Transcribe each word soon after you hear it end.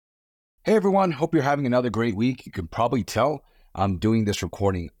Hey everyone, hope you're having another great week. You can probably tell I'm doing this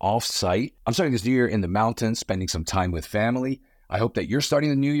recording off-site. I'm starting this new year in the mountains, spending some time with family. I hope that you're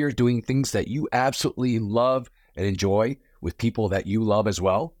starting the new year doing things that you absolutely love and enjoy with people that you love as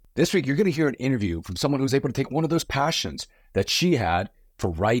well. This week, you're going to hear an interview from someone who's able to take one of those passions that she had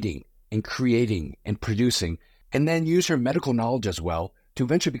for writing and creating and producing, and then use her medical knowledge as well to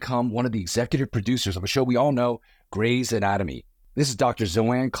eventually become one of the executive producers of a show we all know, Grey's Anatomy. This is Dr.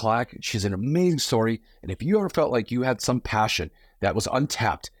 Zoanne Clack. She's an amazing story. And if you ever felt like you had some passion that was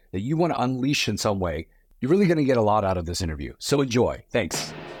untapped, that you want to unleash in some way, you're really going to get a lot out of this interview. So enjoy.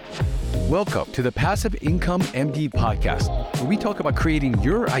 Thanks. Welcome to the Passive Income MD podcast, where we talk about creating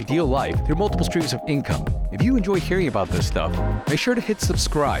your ideal life through multiple streams of income. If you enjoy hearing about this stuff, make sure to hit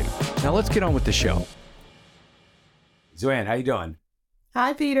subscribe. Now let's get on with the show. Zoanne, how you doing?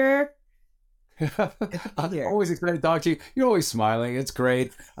 Hi, Peter. I'm always excited to talk to you. You're always smiling. It's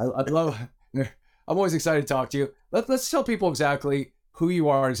great. I'm always excited to talk to you. Let's tell people exactly who you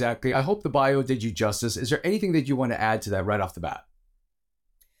are exactly. I hope the bio did you justice. Is there anything that you want to add to that right off the bat?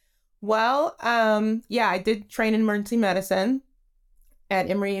 Well, I did train in emergency medicine at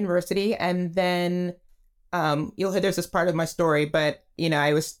Emory University. And then you'll hear there's this part of my story, but,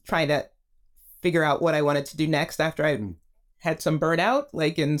 I was trying to figure out what I wanted to do next after I had some burnout,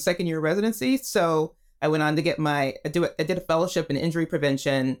 like in second year residency. So I went on to get I did a fellowship in injury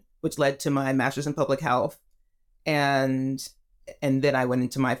prevention, which led to my master's in public health. And then I went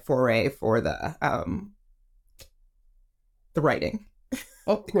into my foray for the writing.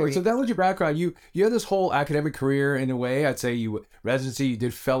 Oh, great. So that was your background. You had this whole academic career in a way. I'd say you residency, you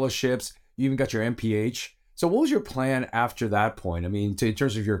did fellowships, you even got your MPH. So what was your plan after that point? I mean, in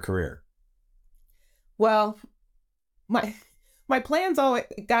terms of your career? Well, my plans all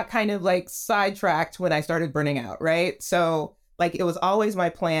got kind of like sidetracked when I started burning out, right? So like it was always my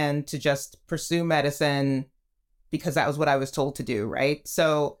plan to just pursue medicine because that was what I was told to do, right?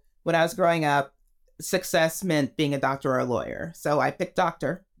 So when I was growing up, success meant being a doctor or a lawyer. So I picked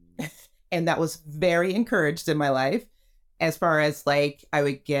doctor, and that was very encouraged in my life. As far as like I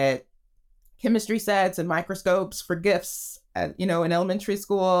would get chemistry sets and microscopes for gifts, in elementary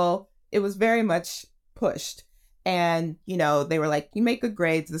school, it was very much pushed. And, they were like, you make good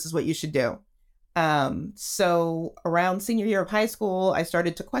grades. This is what you should do. So around senior year of high school, I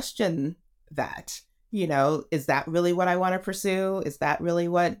started to question that, is that really what I want to pursue? Is that really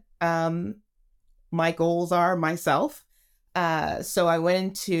what my goals are myself? So I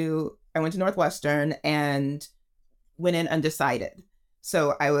went to Northwestern and went in undecided.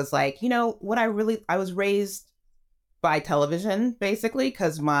 So I was like, I was raised by television, basically,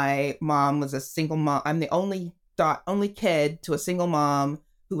 because my mom was a single mom. I'm the only kid to a single mom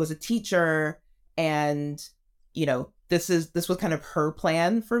who was a teacher, and this was kind of her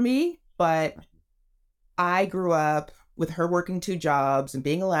plan for me. But I grew up with her working 2 jobs and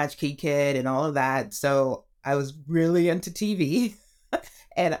being a latchkey kid and all of that, so I was really into TV.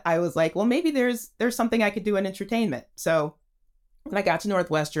 And I was like, well, maybe there's something I could do in entertainment. So when I got to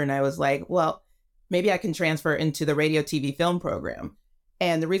Northwestern, I was like, well, maybe I can transfer into the radio, TV, film program.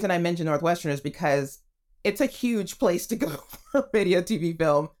 And the reason I mentioned Northwestern is because it's a huge place to go for radio, TV,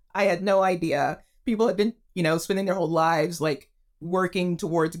 film. I had no idea. People had been, spending their whole lives like working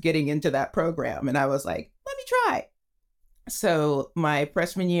towards getting into that program. And I was like, let me try. So my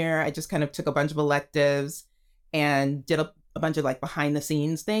freshman year, I just kind of took a bunch of electives and did a bunch of like behind the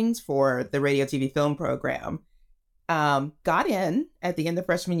scenes things for the radio, TV, film program. Got in at the end of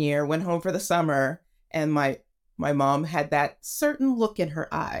freshman year, went home for the summer, and my mom had that certain look in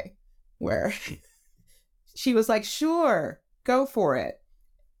her eye where she was like, sure, go for it.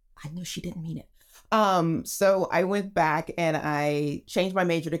 I knew she didn't mean it. So I went back and I changed my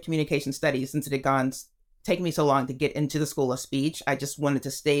major to communication studies since it had taken me so long to get into the School of Speech. I just wanted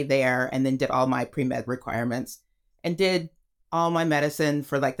to stay there, and then did all my pre-med requirements and did all my medicine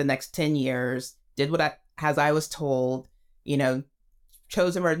for like the next 10 years, did as I was told,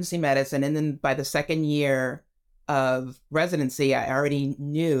 chose emergency medicine. And then by the second year of residency, I already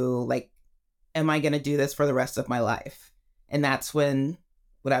knew, like, am I going to do this for the rest of my life? And that's when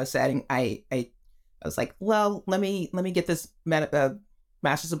what I was saying, I was like, well, let me get this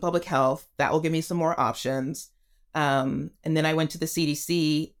master's in public health. That will give me some more options. And then I went to the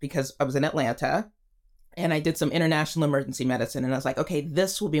CDC because I was in Atlanta, and I did some international emergency medicine. And I was like, okay,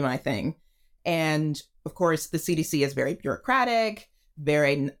 this will be my thing. And of course, the CDC is very bureaucratic,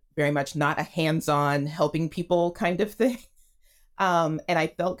 very, very much not a hands-on helping people kind of thing. And I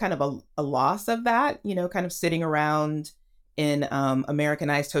felt kind of a loss of that, kind of sitting around in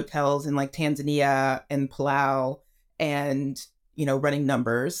Americanized hotels in like Tanzania and Palau and, running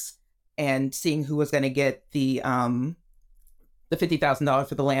numbers. and seeing who was going to get the $50,000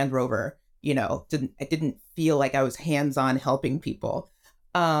 for the Land Rover. I didn't feel like I was hands-on helping people.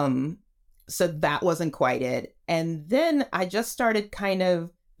 So that wasn't quite it. And then I just started kind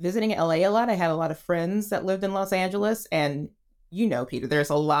of visiting LA a lot. I had a lot of friends that lived in Los Angeles. And Peter, there's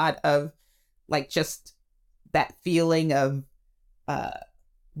a lot of like just that feeling of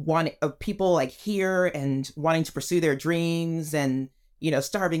people like here and wanting to pursue their dreams and,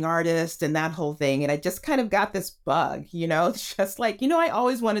 starving artists and that whole thing. And I just kind of got this bug, just like, I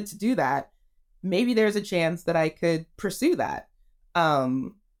always wanted to do that. Maybe there's a chance that I could pursue that.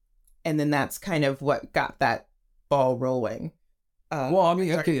 And then that's kind of what got that ball rolling. First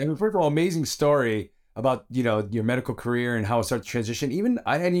of all, amazing story about, your medical career and how it started to transition. Even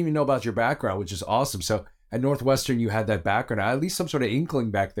I didn't even know about your background, which is awesome. So at Northwestern, you had that background, at least some sort of inkling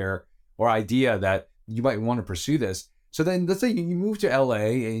back there or idea that you might want to pursue this. So then let's say you moved to LA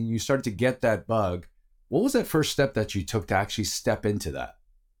and you started to get that bug. What was that first step that you took to actually step into that?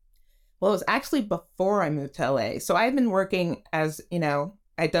 Well, it was actually before I moved to LA. So I've been working as,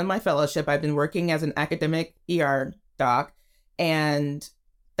 I'd done my fellowship. I've been working as an academic ER doc. And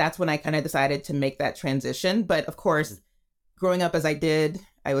that's when I kind of decided to make that transition. But of course, growing up as I did,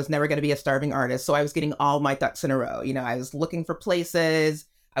 I was never going to be a starving artist. So I was getting all my ducks in a row. I was looking for places.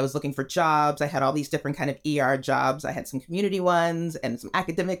 I was looking for jobs. I had all these different kind of ER jobs. I had some community ones and some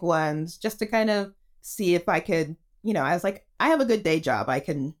academic ones just to kind of see if I could, I was like, I have a good day job. I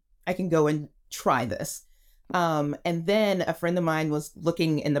can go and try this. And then a friend of mine was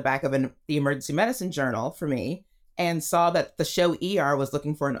looking in the back of the emergency medicine journal for me and saw that the show ER was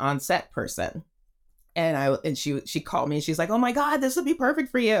looking for an on-set person. And she called me and she's like, oh my God, this would be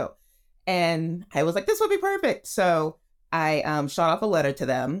perfect for you. And I was like, this would be perfect. So I shot off a letter to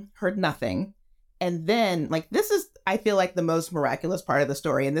them, heard nothing. And then this is, I feel like the most miraculous part of the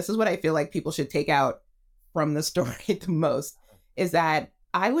story. And this is what I feel like people should take out from the story the most is that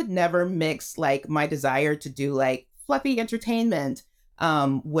I would never mix my desire to do fluffy entertainment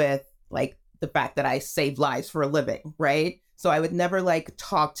with the fact that I save lives for a living, right? So I would never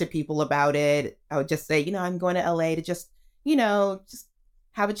talk to people about it. I would just say, I'm going to LA to just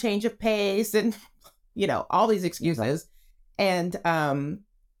have a change of pace and, all these excuses. And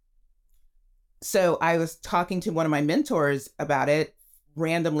so I was talking to one of my mentors about it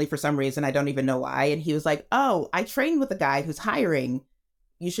randomly for some reason. I don't even know why. And he was like, oh, I trained with a guy who's hiring.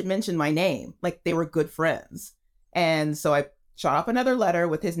 You should mention my name. They were good friends. And so I shot off another letter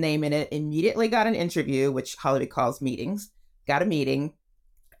with his name in it, immediately got an interview, which Hollywood calls meetings, got a meeting.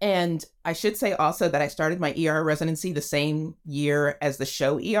 And I should say also that I started my ER residency the same year as the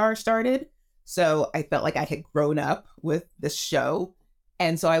show ER started. So I felt like I had grown up with this show.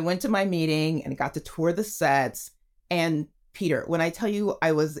 And so I went to my meeting and got to tour the sets. And Peter, when I tell you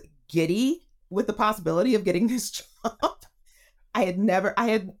I was giddy with the possibility of getting this job, I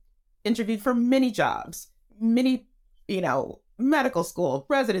had interviewed for many jobs, medical school,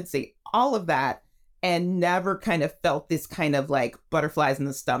 residency, all of that, and never kind of felt this kind of butterflies in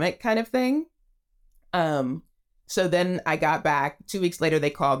the stomach kind of thing. So then I got back 2 weeks later,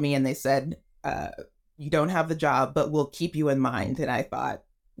 they called me and they said, you don't have the job, but we'll keep you in mind. And I thought,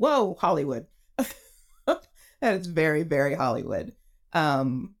 whoa, Hollywood. That is very, very Hollywood.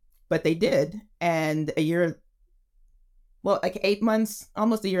 But they did. And 8 months,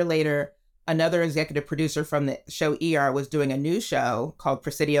 almost a year later, another executive producer from the show ER was doing a new show called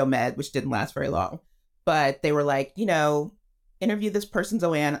Presidio Med, which didn't last very long. But they were like, interview this person,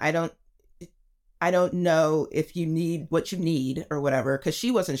 Zoanne. I don't know if you need what you need or whatever, because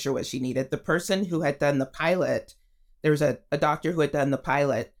she wasn't sure what she needed. The person who had done the pilot, there was a doctor who had done the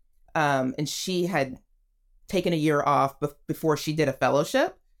pilot, and she had taken a year off before she did a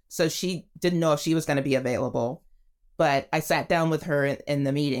fellowship. So she didn't know if she was going to be available. But I sat down with her in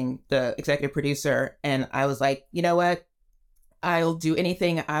the meeting, the executive producer, and I was like, you know what? I'll do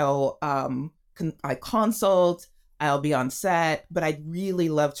anything. I consult. I'll be on set, but I'd really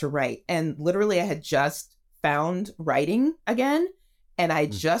love to write. And literally I had just found writing again. And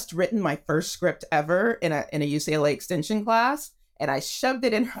I'd just written my first script ever in a UCLA extension class. And I shoved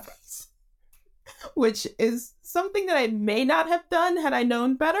it in her face, which is something that I may not have done had I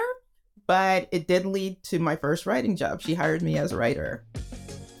known better. But it did lead to my first writing job. She hired me as a writer.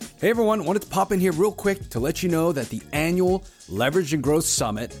 Hey everyone, wanted to pop in here real quick to let you know that the annual Leverage and Growth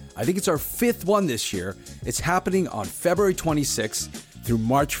Summit, I think it's our 5th one this year, it's happening on February 26th through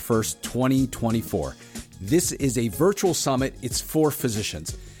March 1st, 2024. This is a virtual summit. It's for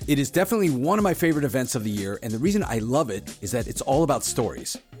physicians. It is definitely one of my favorite events of the year, and the reason I love it is that it's all about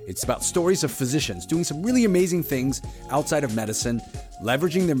stories. It's about stories of physicians doing some really amazing things outside of medicine,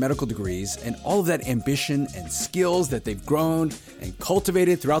 leveraging their medical degrees and all of that ambition and skills that they've grown and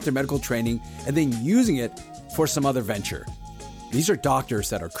cultivated throughout their medical training, and then using it for some other venture. These are doctors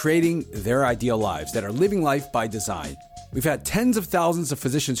that are creating their ideal lives, that are living life by design. We've had tens of thousands of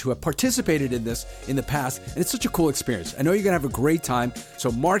physicians who have participated in this in the past, and it's such a cool experience. I know you're gonna have a great time,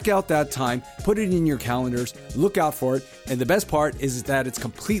 so mark out that time, put it in your calendars, look out for it, and the best part is that it's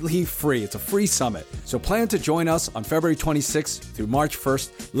completely free. It's a free summit. So plan to join us on February 26th through March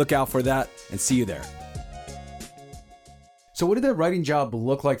 1st. Look out for that and see you there. So what did that writing job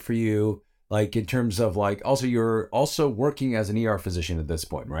look like for you? Like in terms of like, also you're also working as an ER physician at this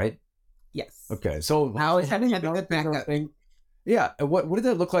point, right? Yes. Okay, so I always had to have that backup. Yeah, what did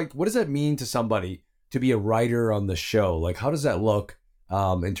that look like? What does that mean to somebody to be a writer on the show? Like, how does that look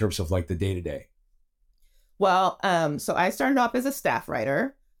in terms of like the day to day? Well, so I started off as a staff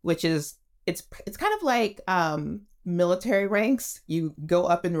writer, which is it's kind of like military ranks. You go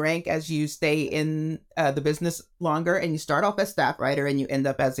up in rank as you stay in the business longer, and you start off as staff writer, and you end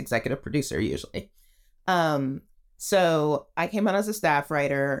up as executive producer usually. So I came on as a staff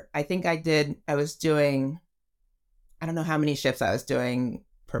writer. I think I was doing, I don't know how many shifts I was doing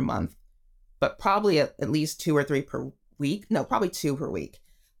per month, but probably at least 2 or 3 per week. No, probably 2 per week.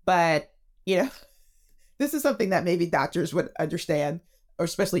 But, this is something that maybe doctors would understand, or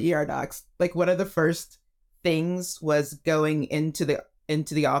especially ER docs. Like one of the first things was going into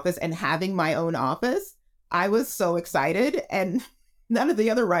the office and having my own office. I was so excited, and all the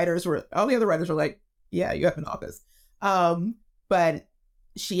other writers were like, yeah, you have an office. But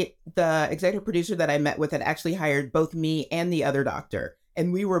the executive producer that I met with had actually hired both me and the other doctor.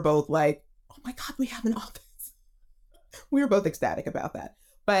 And we were both like, oh my God, we have an office. We were both ecstatic about that.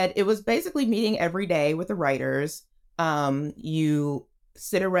 But it was basically meeting every day with the writers. You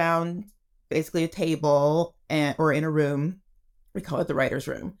sit around basically a table or in a room. We call it the writer's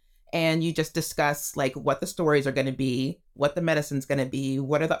room. And you just discuss like what the stories are going to be, what the medicine's going to be,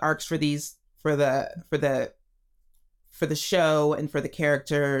 what are the arcs for the show and for the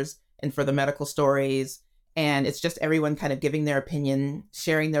characters and for the medical stories. And it's just everyone kind of giving their opinion,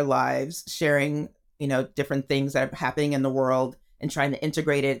 sharing their lives, sharing, different things that are happening in the world and trying to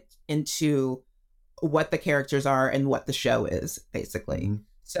integrate it into what the characters are and what the show is, basically. Mm-hmm.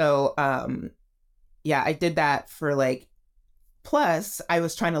 So, I did that for plus I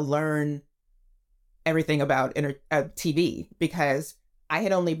was trying to learn everything about TV, because I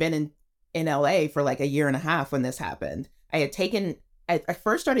had only been in LA for like a year and a half when this happened. I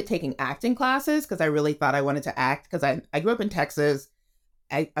first started taking acting classes because I really thought I wanted to act, because I grew up in Texas.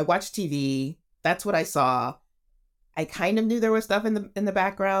 I watched TV. That's what I saw. I kind of knew there was stuff in the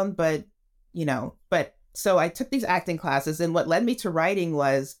background, but so I took these acting classes, and what led me to writing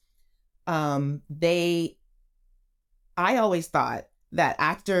was I always thought that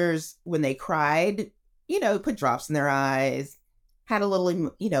actors, when they cried, put drops in their eyes, had a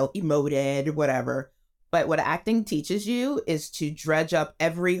little, emoted, whatever. But what acting teaches you is to dredge up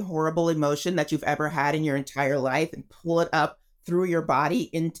every horrible emotion that you've ever had in your entire life and pull it up through your body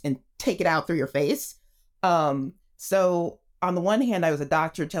and take it out through your face. So on the one hand, I was a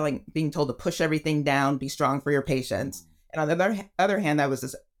doctor being told to push everything down, be strong for your patients. And on the other hand, I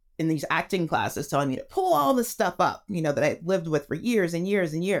was in these acting classes telling me to pull all this stuff up, that I lived with for years and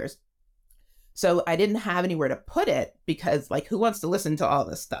years and years. So I didn't have anywhere to put it, because who wants to listen to all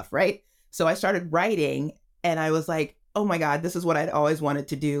this stuff, right? So I started writing, and I was like, oh my God, this is what I'd always wanted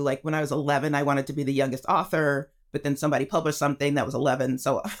to do. Like when I was 11, I wanted to be the youngest author, but then somebody published something that was 11.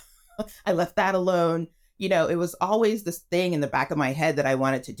 So I left that alone. It was always this thing in the back of my head that I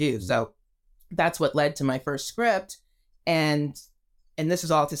wanted to do. So that's what led to my first script. And this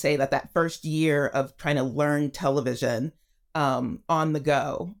is all to say that first year of trying to learn television on the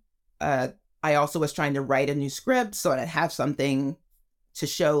go, I also was trying to write a new script so I'd have something to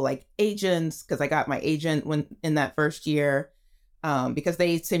show agents, because I got my agent in that first year, because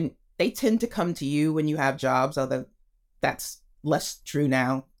they tend to come to you when you have jobs, although that's less true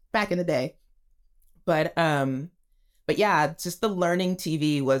now, back in the day. But yeah, just the learning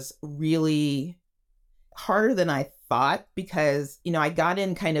TV was really harder than I thought, because, I got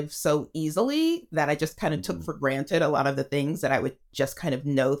in kind of so easily that I just kind of took for granted a lot of the things that I would just kind of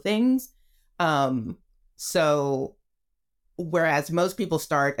know things. So whereas most people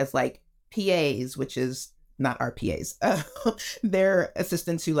start as PAs, which is not our PAs, they're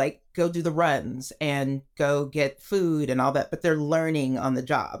assistants who go do the runs and go get food and all that, but they're learning on the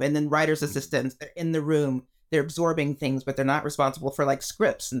job. And then writer's assistants, they're in the room, they're absorbing things, but they're not responsible for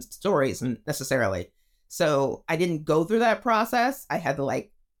scripts and stories necessarily. So I didn't go through that process. I had to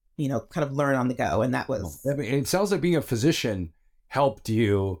kind of learn on the go. And that was, it sounds like being a physician helped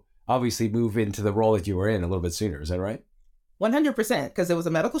you obviously move into the role that you were in a little bit sooner. Is that right? 100%, because it was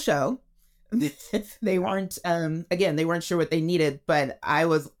a medical show. They weren't, again, they weren't sure what they needed, but I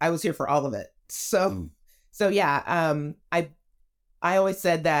was here for all of it. So yeah, I always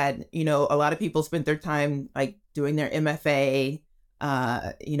said that, you know, a lot of people spent their time like doing their MFA,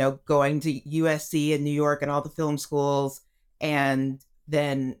 you know, going to USC in New York and all the film schools, and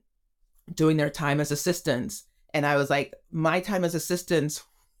then doing their time as assistants. And I was like, my time as assistants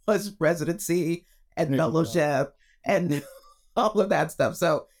was residency and fellowship and all of that stuff.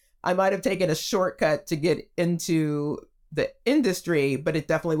 So I might have taken a shortcut to get into the industry, but it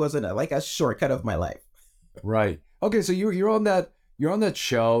definitely wasn't like a shortcut of my life. Right. Okay. So you're on that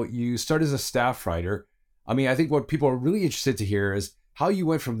show. You started as a staff writer. I mean, I think what people are really interested to hear is how you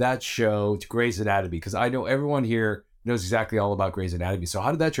went from that show to Grey's Anatomy, because I know everyone here knows exactly all about Grey's Anatomy. So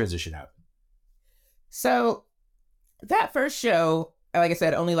how did that transition happen? So that first show, like I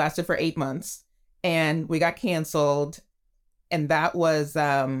said, only lasted for 8 months, and we got canceled. And that was,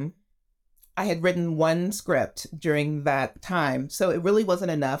 I had written one script during that time. So it really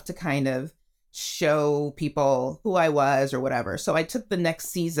wasn't enough to kind of show people who I was or whatever. So I took the next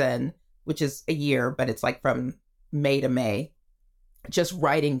season, which is a year, but it's like from May to May, just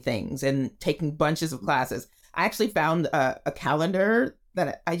writing things and taking bunches of classes. I actually found a calendar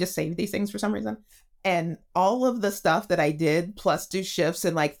that I just saved these things for some reason. And all of the stuff that I did, plus do shifts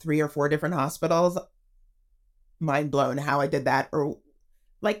in like 3 or 4 different hospitals, mind blown how I did that. Or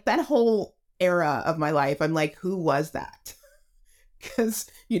like that whole era of my life, I'm like, who was that? Because,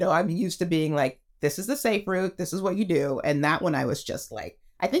 you know, I'm used to being like, this is the safe route, this is what you do. And that one I was just like,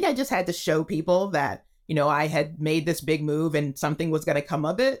 I think I just had to show people that, you know, I had made this big move and something was going to come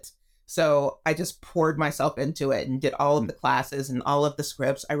of it. So I just poured myself into it and did all of the classes and all of the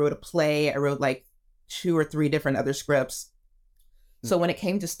scripts. I wrote a play. I wrote like 2 or 3 different other scripts. So when it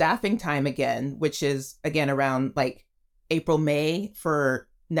came to staffing time again, which is again around like April, May for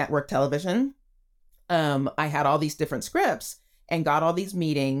network television, I had all these different scripts and got all these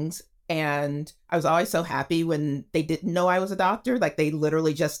meetings. And I was always so happy when they didn't know I was a doctor. Like they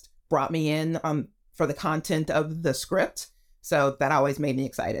literally just brought me in for the content of the script. So that always made me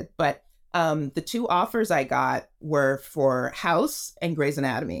excited. But the 2 offers I got were for House and Grey's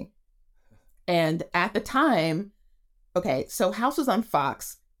Anatomy. And at the time, okay, so House was on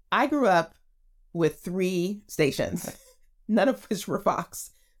Fox. I grew up with 3 stations, none of which were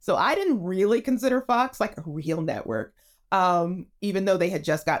Fox. So I didn't really consider Fox like a real network. Even though they had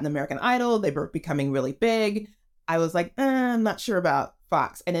just gotten American Idol, they were becoming really big. I was like, I'm not sure about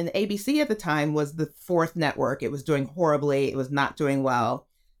Fox. And then ABC at the time was the 4th network. It was doing horribly. It was not doing well.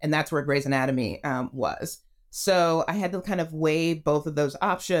 And that's where Grey's Anatomy was. So I had to kind of weigh both of those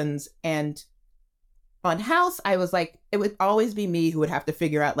options. And on House, I was like, it would always be me who would have to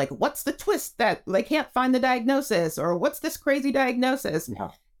figure out, like, what's the twist that they can't find the diagnosis, or what's this crazy diagnosis?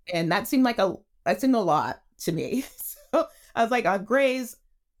 Yeah. And that seemed a lot to me. So I was like, on Grey's,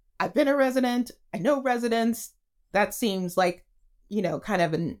 I've been a resident. I know residents. That seems like, you know, kind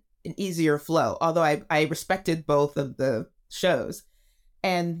of an easier flow. Although I respected both of the shows.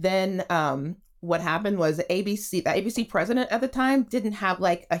 And then what happened was the ABC president at the time didn't have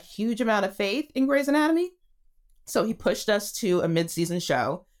like a huge amount of faith in Grey's Anatomy. So he pushed us to a mid-season,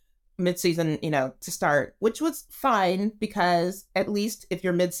 you know, to start, which was fine because at least if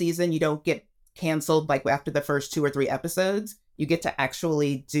you're mid-season, you don't get canceled like after the first 2 or 3 episodes. You get to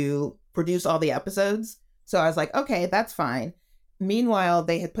actually produce all the episodes. So I was like, okay, that's fine. Meanwhile,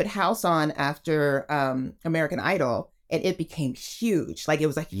 they had put House on after American Idol, and it became huge. Like it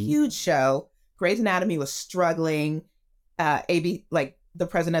was a huge show. Grey's Anatomy was struggling. Like the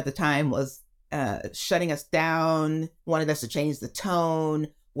president at the time was shutting us down, wanted us to change the tone,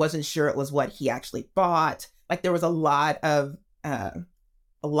 wasn't sure it was what he actually bought. Like there was a lot of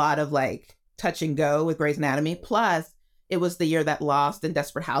like touch and go with Grey's Anatomy. Plus, it was the year that Lost and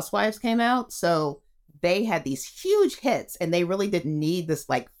Desperate Housewives came out. So they had these huge hits and they really didn't need this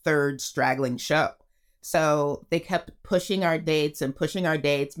like 3rd straggling show. So they kept pushing our dates.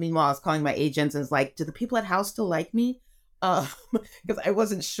 Meanwhile, I was calling my agents and was like, do the people at House still like me? Because I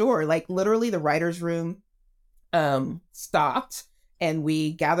wasn't sure. Like literally the writer's room stopped and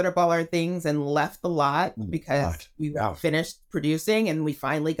we gathered up all our things and left the lot because we finished producing and we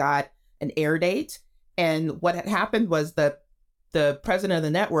finally got an air date. And what had happened was the president of the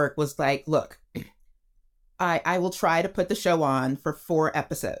network was like, look, I will try to put the show on for 4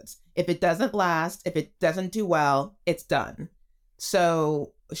 episodes. If it doesn't last, if it doesn't do well, it's done.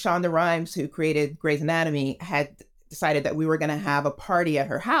 So Shonda Rhimes, who created Grey's Anatomy, had decided that we were going to have a party at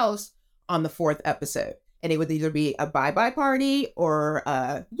her house on the 4th episode. And it would either be a bye-bye party or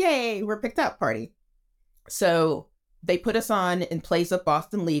a yay, we're picked up party. So they put us on in place of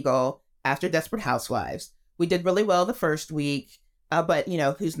Boston Legal after Desperate Housewives. We did really well the first week, but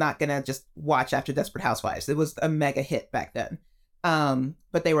who's not going to just watch after Desperate Housewives? It was a mega hit back then.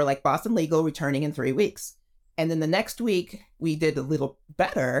 But they were like Boston Legal returning in 3 weeks. And then the next week we did a little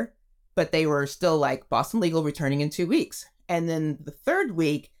better, but they were still like Boston Legal returning in 2 weeks. And then the third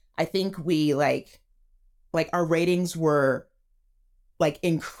week, I think we like our ratings were like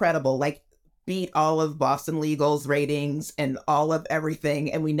incredible, like beat all of Boston Legal's ratings and all of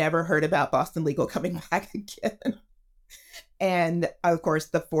everything. And we never heard about Boston Legal coming back again. And of course,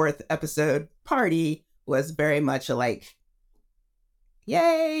 the fourth episode party was very much a like,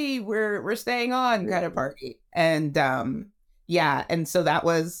 yay, we're staying on kind of party. And and so that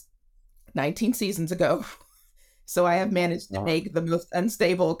was 19 seasons ago. So I have managed to make the most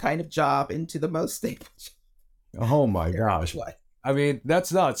unstable kind of job into the most stable job. Oh my gosh. I mean,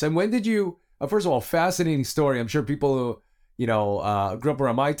 that's nuts. And when did you, first of all, fascinating story. I'm sure people who, grew up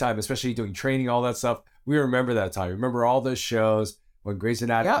around my time, especially doing training, all that stuff, we remember that time. Remember all those shows when Grey's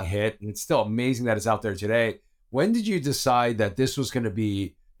Anatomy hit, and it's still amazing that it's out there today. When did you decide that this was going to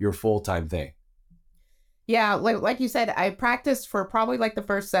be your full-time thing? Yeah, like you said, I practiced for probably like the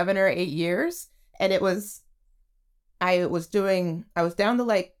first 7 or 8 years, and I was down to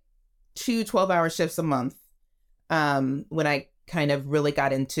like 2 12-hour shifts a month when I kind of really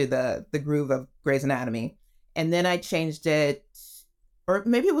got into the groove of Grey's Anatomy. And then I changed it, or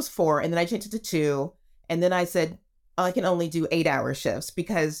maybe it was 4, and then I changed it to 2. And then I said, I can only do 8-hour shifts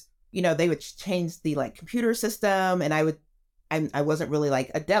because, they would change the like computer system, and I wasn't really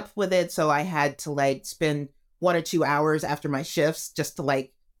like adept with it. So I had to like spend 1 or 2 hours after my shifts just to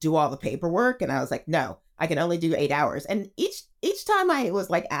like do all the paperwork. And I was like, no, I can only do 8 hours. And each time I was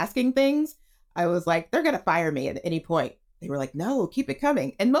like asking things, I was like, they're going to fire me at any point. They were like, no, keep it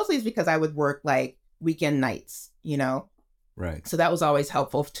coming. And mostly it's because I would work like weekend nights, Right. So that was always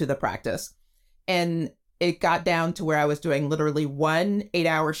helpful to the practice. And it got down to where I was doing literally 1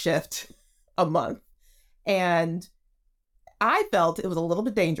 8-hour shift a month. And I felt it was a little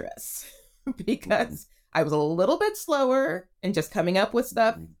bit dangerous because I was a little bit slower and just coming up with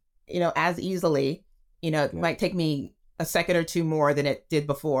stuff, as easily. It might take me a second or two more than it did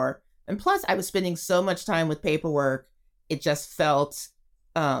before. And plus, I was spending so much time with paperwork, it just felt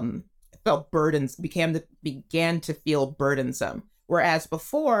burdensome, began to feel burdensome. Whereas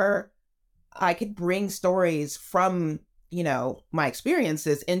before, I could bring stories from, my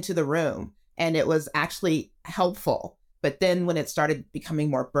experiences into the room, and it was actually helpful. But then when it started becoming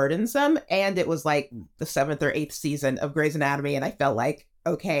more burdensome, and it was like the 7th or 8th season of Grey's Anatomy, and I felt like,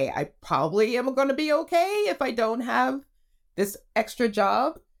 okay, I probably am going to be okay if I don't have this extra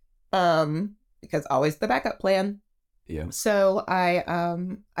job, because always the backup plan. Yeah. So I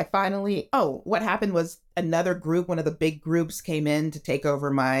finally, what happened was another group, one of the big groups came in to take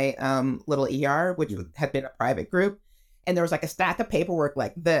over my little ER, which had been a private group. And there was like a stack of paperwork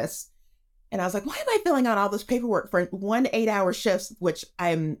like this. And I was like, why am I filling out all this paperwork for 1 8-hour shifts, which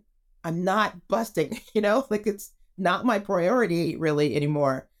I'm not busting, like it's not my priority really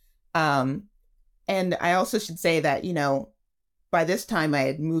anymore. And I also should say that, by this time I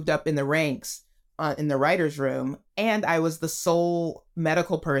had moved up in the ranks in the writer's room, and I was the sole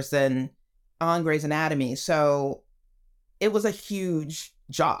medical person on Grey's Anatomy. So it was a huge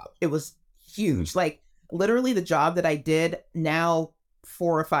job. It was huge. Like literally the job that I did now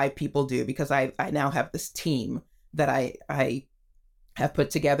 4 or 5 people do, because I now have this team that I have put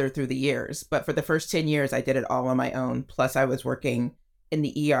together through the years. But for the first 10 years, I did it all on my own. Plus I was working in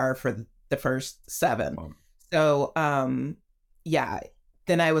the ER for the first 7. So,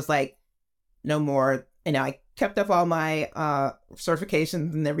 then I was like, no more. I kept up all my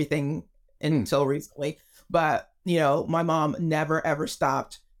certifications and everything until recently. But, my mom never, ever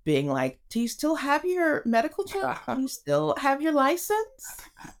stopped being like, do you still have your medical job? Do you still have your license?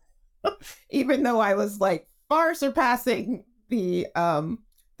 Even though I was like far surpassing the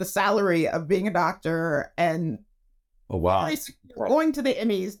salary of being a doctor and going to the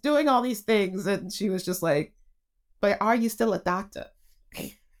Emmys, doing all these things. And she was just like, but are you still a doctor?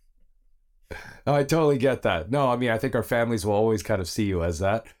 Oh, I totally get that. No, I mean, I think our families will always kind of see you as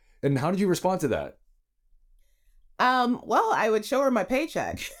that. And how did you respond to that? Well, I would show her my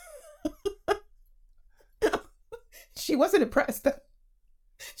paycheck. She wasn't impressed.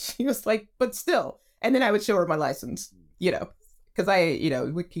 She was like, but still. And then I would show her my license, because I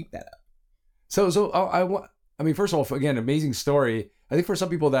would keep that up. So I mean, first of all, again, amazing story. I think for some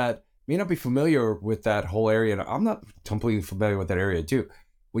people that may not be familiar with that whole area, and I'm not completely familiar with that area too.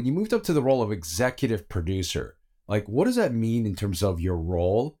 when you moved up to the role of executive producer, like what does that mean in terms of your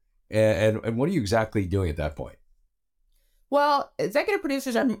role, and what are you exactly doing at that point? Well, executive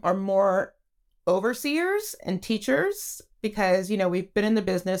producers are more overseers and teachers because, we've been in the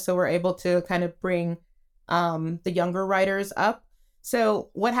business, so we're able to kind of bring the younger writers up. So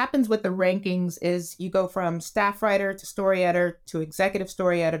what happens with the rankings is you go from staff writer to story editor to executive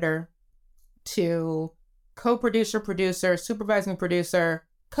story editor to co-producer, producer, supervising producer,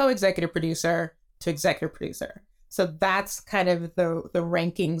 co-executive producer to executive producer. So that's kind of the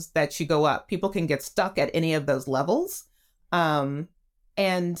rankings that you go up. People can get stuck at any of those levels. And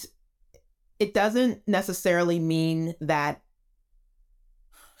it doesn't necessarily mean that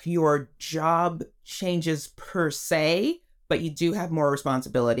your job changes per se, but you do have more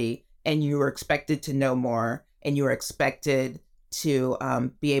responsibility and you are expected to know more and you are expected to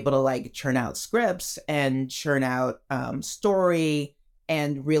be able to like churn out scripts and churn out story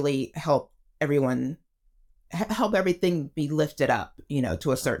and really help everything be lifted up,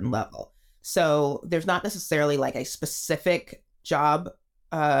 to a certain level. So there's not necessarily like a specific job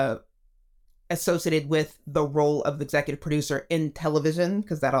associated with the role of executive producer in television,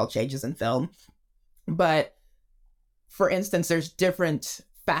 because that all changes in film. But for instance, there's different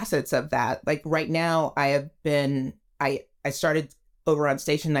facets of that. Like right now, I started over on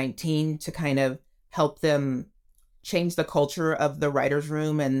Station 19 to kind of help them change the culture of the writer's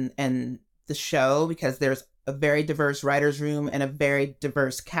room and the show, because there's a very diverse writer's room and a very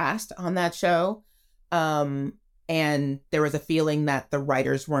diverse cast on that show. And there was a feeling that the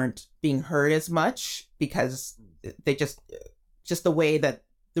writers weren't being heard as much because they just the way that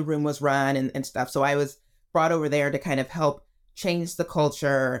the room was run and stuff. So I was brought over there to kind of help change the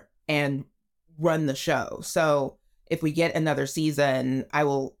culture and run the show. So if we get another season, I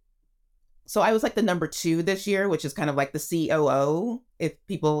was like the number 2 this year, which is kind of like the COO if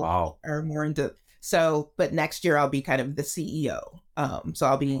people are more into. So, but next year I'll be kind of the CEO. So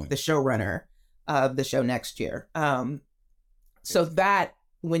I'll be the showrunner of the show next year. So that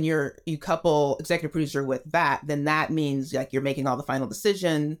when you couple executive producer with that, then that means like you're making all the final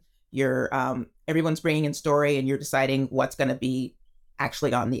decision. You're everyone's bringing in story and you're deciding what's going to be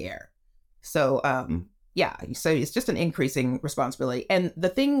actually on the air. So so it's just an increasing responsibility. And the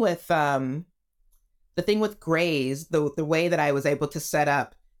thing with Grey's, the way that I was able to set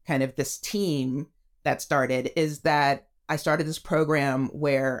up kind of this team that started is that I started this program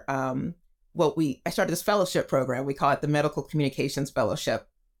where I started this fellowship program. We call it the Medical Communications Fellowship.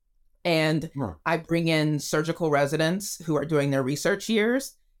 And I bring in surgical residents who are doing their research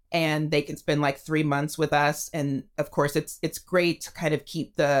years, and they can spend like 3 months with us. And of course, it's great to kind of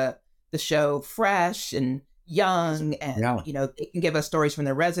keep the show fresh and young, and they can give us stories from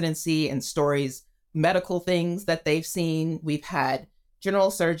their residency and stories, medical things that they've seen. We've had general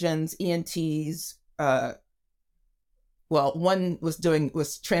surgeons, ENTs. One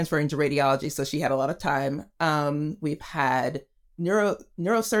was transferring to radiology, so she had a lot of time. We've had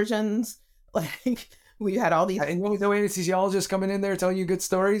neurosurgeons, like we had all these. And no anesthesiologists coming in there telling you good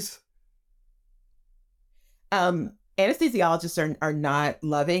stories. Anesthesiologists are not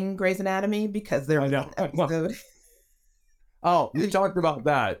loving Grey's Anatomy because they're. I know. Oh, you talked about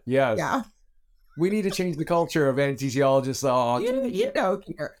that. Yes. Yeah. We need to change the culture of anesthesiologists.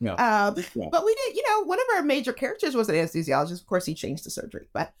 Yeah. But we did. One of our major characters was an anesthesiologist. Of course, he changed to surgery,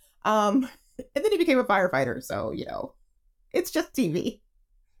 but and then he became a firefighter. So it's just TV.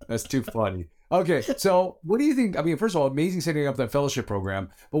 That's too funny. Okay, so what do you think? I mean, first of all, amazing setting up that fellowship program.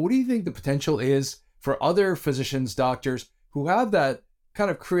 But what do you think the potential is for other physicians, doctors who have that kind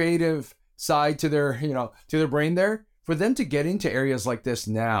of creative side to their, to their brain there, for them to get into areas like this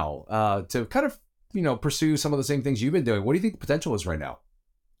now, to kind of, pursue some of the same things you've been doing? What do you think the potential is right now?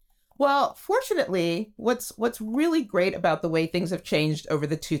 Well, fortunately, what's really great about the way things have changed over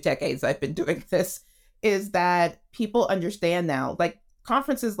the 2 decades I've been doing this is that people understand now, like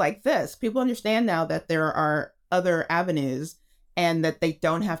conferences like this, people understand now that there are other avenues and that they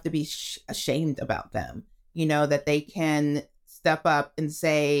don't have to be ashamed about them, that they can step up and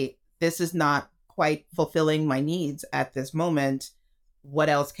say, this is not quite fulfilling my needs at this moment. What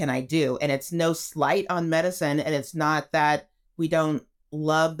else can I do? And it's no slight on medicine. And it's not that we don't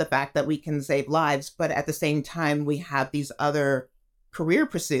love the fact that we can save lives, but at the same time, we have these other career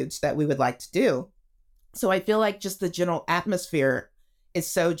pursuits that we would like to do. So I feel like just the general atmosphere is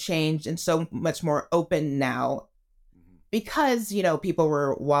so changed and so much more open now because, people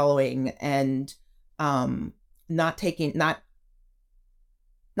were wallowing and not taking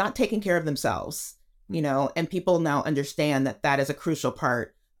care of themselves, and people now understand that that is a crucial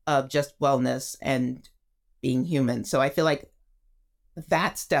part of just wellness and being human. So I feel like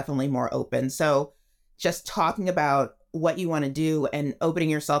that's definitely more open. So just talking about what you want to do and opening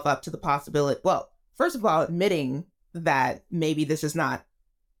yourself up to the possibility. Well, first of all, admitting that maybe this is not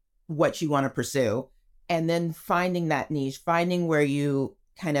what you want to pursue, and then finding that niche, finding where you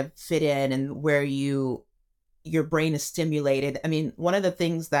kind of fit in and where your brain is stimulated. I mean, one of the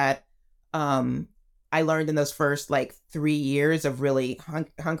things that I learned in those first like 3 years of really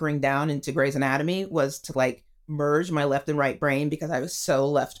hunkering down into Grey's Anatomy was to like merge my left and right brain, because I was so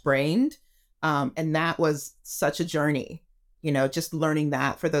left brained. And that was such a journey, just learning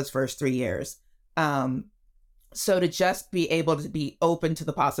that for those first 3 years. So to just be able to be open to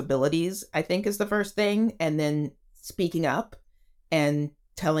the possibilities, I think, is the first thing. And then speaking up and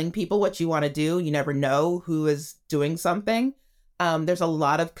telling people what you want to do. You never know who is doing something. There's a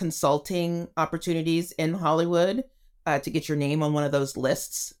lot of consulting opportunities in Hollywood to get your name on one of those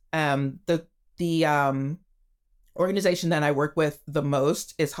lists. The organization that I work with the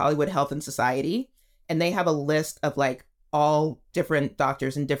most is Hollywood Health and Society. And they have a list of like all different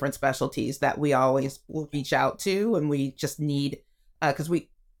doctors in different specialties that we always will reach out to. And we just need, because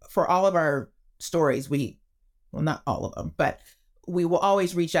for all of our stories, well, not all of them, but we will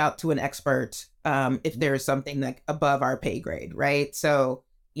always reach out to an expert if there's something like above our pay grade, right? So,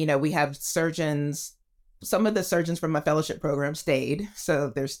 we have surgeons. Some of the surgeons from my fellowship program stayed. So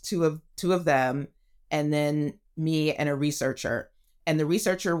there's two of them, and then me and a researcher. And the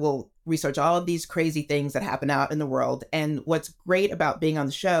researcher will research all of these crazy things that happen out in the world. And what's great about being on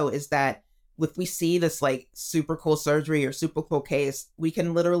the show is that if we see this like super cool surgery or super cool case, we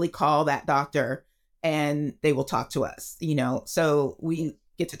can literally call that doctor and they will talk to us, So we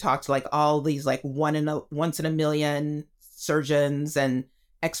get to talk to like all these like once in a million surgeons and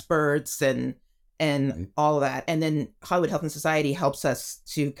experts and all of that. And then Hollywood Health and Society helps us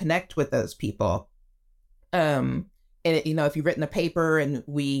to connect with those people. And, if you've written a paper and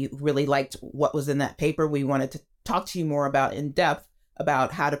we really liked what was in that paper, we wanted to talk to you more about in depth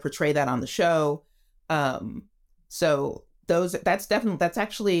about how to portray that on the show. So that's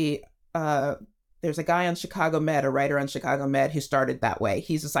actually, there's a guy on Chicago Med, a writer on Chicago Med, who started that way.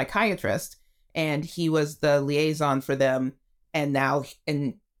 He's a psychiatrist, and he was the liaison for them. And now,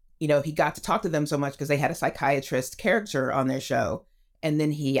 he got to talk to them so much because they had a psychiatrist character on their show. And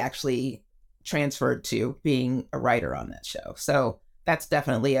then he actually transferred to being a writer on that show. So that's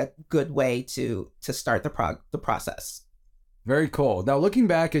definitely a good way to start the process. Very cool. Now, looking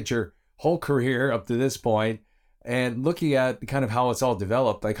back at your whole career up to this point and looking at kind of how it's all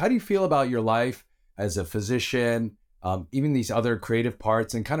developed, like, how do you feel about your life as a physician, even these other creative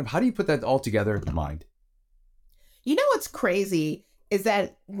parts, and kind of how do you put that all together in your mind? What's crazy is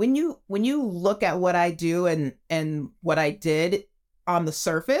that when you look at what I do and what I did on the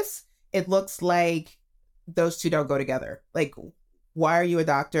surface, it looks like those two don't go together. Like, why are you a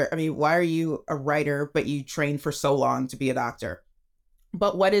doctor? I mean, why are you a writer, but you trained for so long to be a doctor?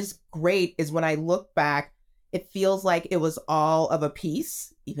 But what is great is when I look back, it feels like it was all of a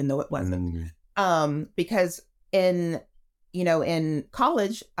piece, even though it wasn't. Because in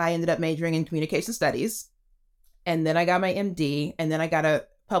college, I ended up majoring in communication studies, and then I got my MD, and then I got a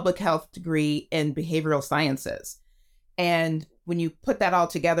public health degree in behavioral sciences. And when you put that all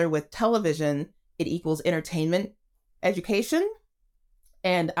together with television, it equals entertainment education.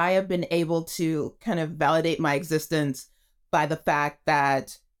 And I have been able to kind of validate my existence by the fact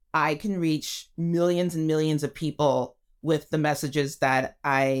that I can reach millions and millions of people with the messages that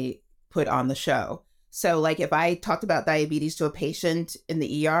I put on the show. So like if I talked about diabetes to a patient in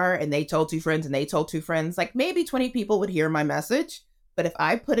the ER and they told two friends and they told two friends, like maybe 20 people would hear my message. But if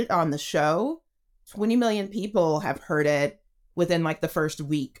I put it on the show, 20 million people have heard it within like the first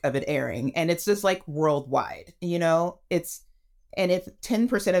week of it airing. And it's just like worldwide, and if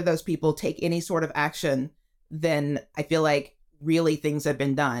 10% of those people take any sort of action, then I feel like really things have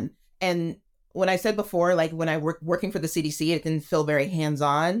been done. And when I said before, like when I working for the CDC, it didn't feel very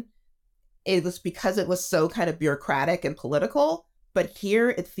hands-on. It was because it was so kind of bureaucratic and political. But here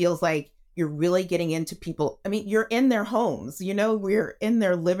it feels like you're really getting into people. I mean, you're in their homes, we're in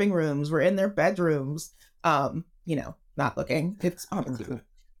their living rooms, we're in their bedrooms, not looking, it's on.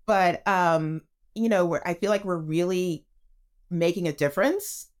 But, where I feel like we're really making a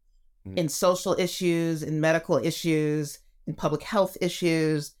difference in social issues, in medical issues, in public health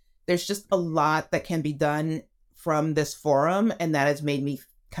issues. There's just a lot that can be done from this forum. And that has made me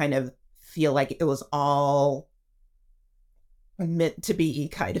kind of feel like it was all meant to be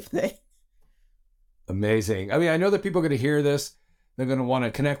kind of thing. Amazing. I mean, I know that people are going to hear this. They're going to want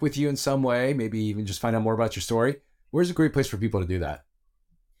to connect with you in some way, maybe even just find out more about your story. Where's a great place for people to do that?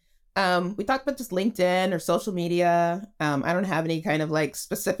 We talked about just LinkedIn or social media. I don't have any kind of like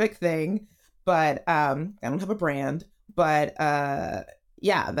specific thing, but I don't have a brand. But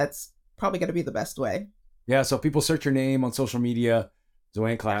yeah, that's probably going to be the best way. Yeah, so if people search your name on social media,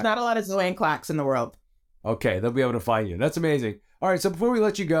 Zoanne Clack. There's not a lot of Zoanne Clacks in the world. Okay, they'll be able to find you. That's amazing. All right, so before we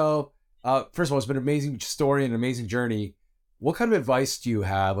let you go, first of all, it's been an amazing story and an amazing journey. What kind of advice do you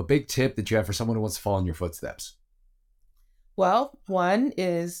have, a big tip that you have for someone who wants to follow in your footsteps? Well, one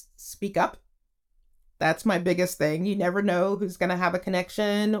is speak up. That's my biggest thing. You never know who's going to have a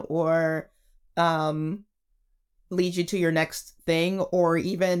connection or lead you to your next thing, or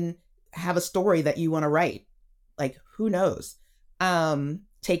even have a story that you want to write. Like, who knows?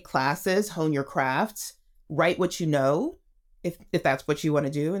 Take classes, hone your craft, write what you know, if that's what you want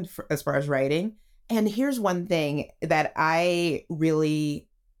to do, and as far as writing. And here's one thing that I really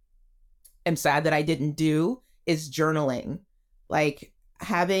am sad that I didn't do is journaling. Like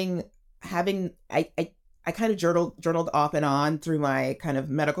I kind of journaled off and on through my kind of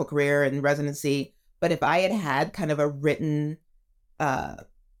medical career and residency. But if I had kind of a written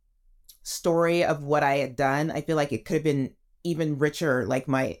story of what I had done, I feel like it could have been even richer. Like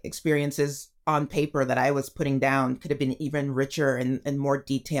my experiences on paper that I was putting down could have been even richer and more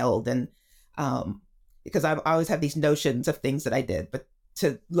detailed. And because I always have these notions of things that I did, but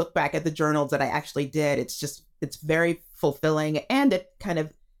to look back at the journals that I actually did, it's very fulfilling, and it kind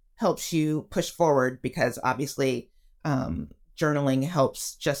of helps you push forward, because obviously journaling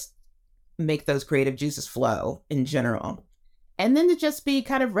helps just make those creative juices flow in general. And then to just be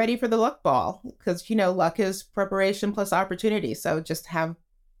kind of ready for the luck ball, because, luck is preparation plus opportunity. So just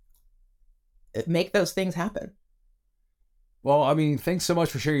make those things happen. Well, I mean, thanks so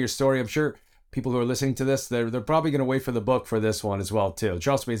much for sharing your story. I'm sure people who are listening to this, they're probably going to wait for the book for this one as well, too.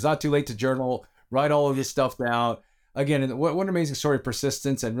 Trust me, it's not too late to journal, write all of this stuff down. Again, what an amazing story of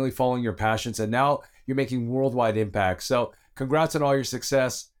persistence and really following your passions. And now you're making worldwide impact. So congrats on all your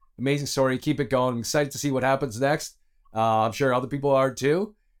success. Amazing story. Keep it going. I'm excited to see what happens next. I'm sure other people are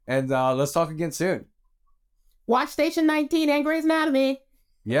too. And let's talk again soon. Watch Station 19 and Grey's Anatomy.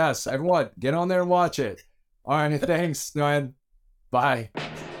 Yes, everyone, get on there and watch it. All right, thanks, Noan. Bye.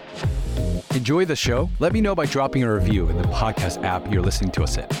 Enjoy the show? Let me know by dropping a review in the podcast app you're listening to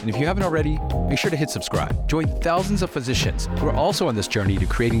us in. And if you haven't already, make sure to hit subscribe. Join thousands of physicians who are also on this journey to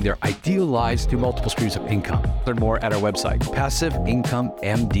creating their ideal lives through multiple streams of income. Learn more at our website,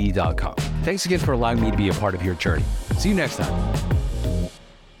 passiveincomemd.com. Thanks again for allowing me to be a part of your journey. See you next time.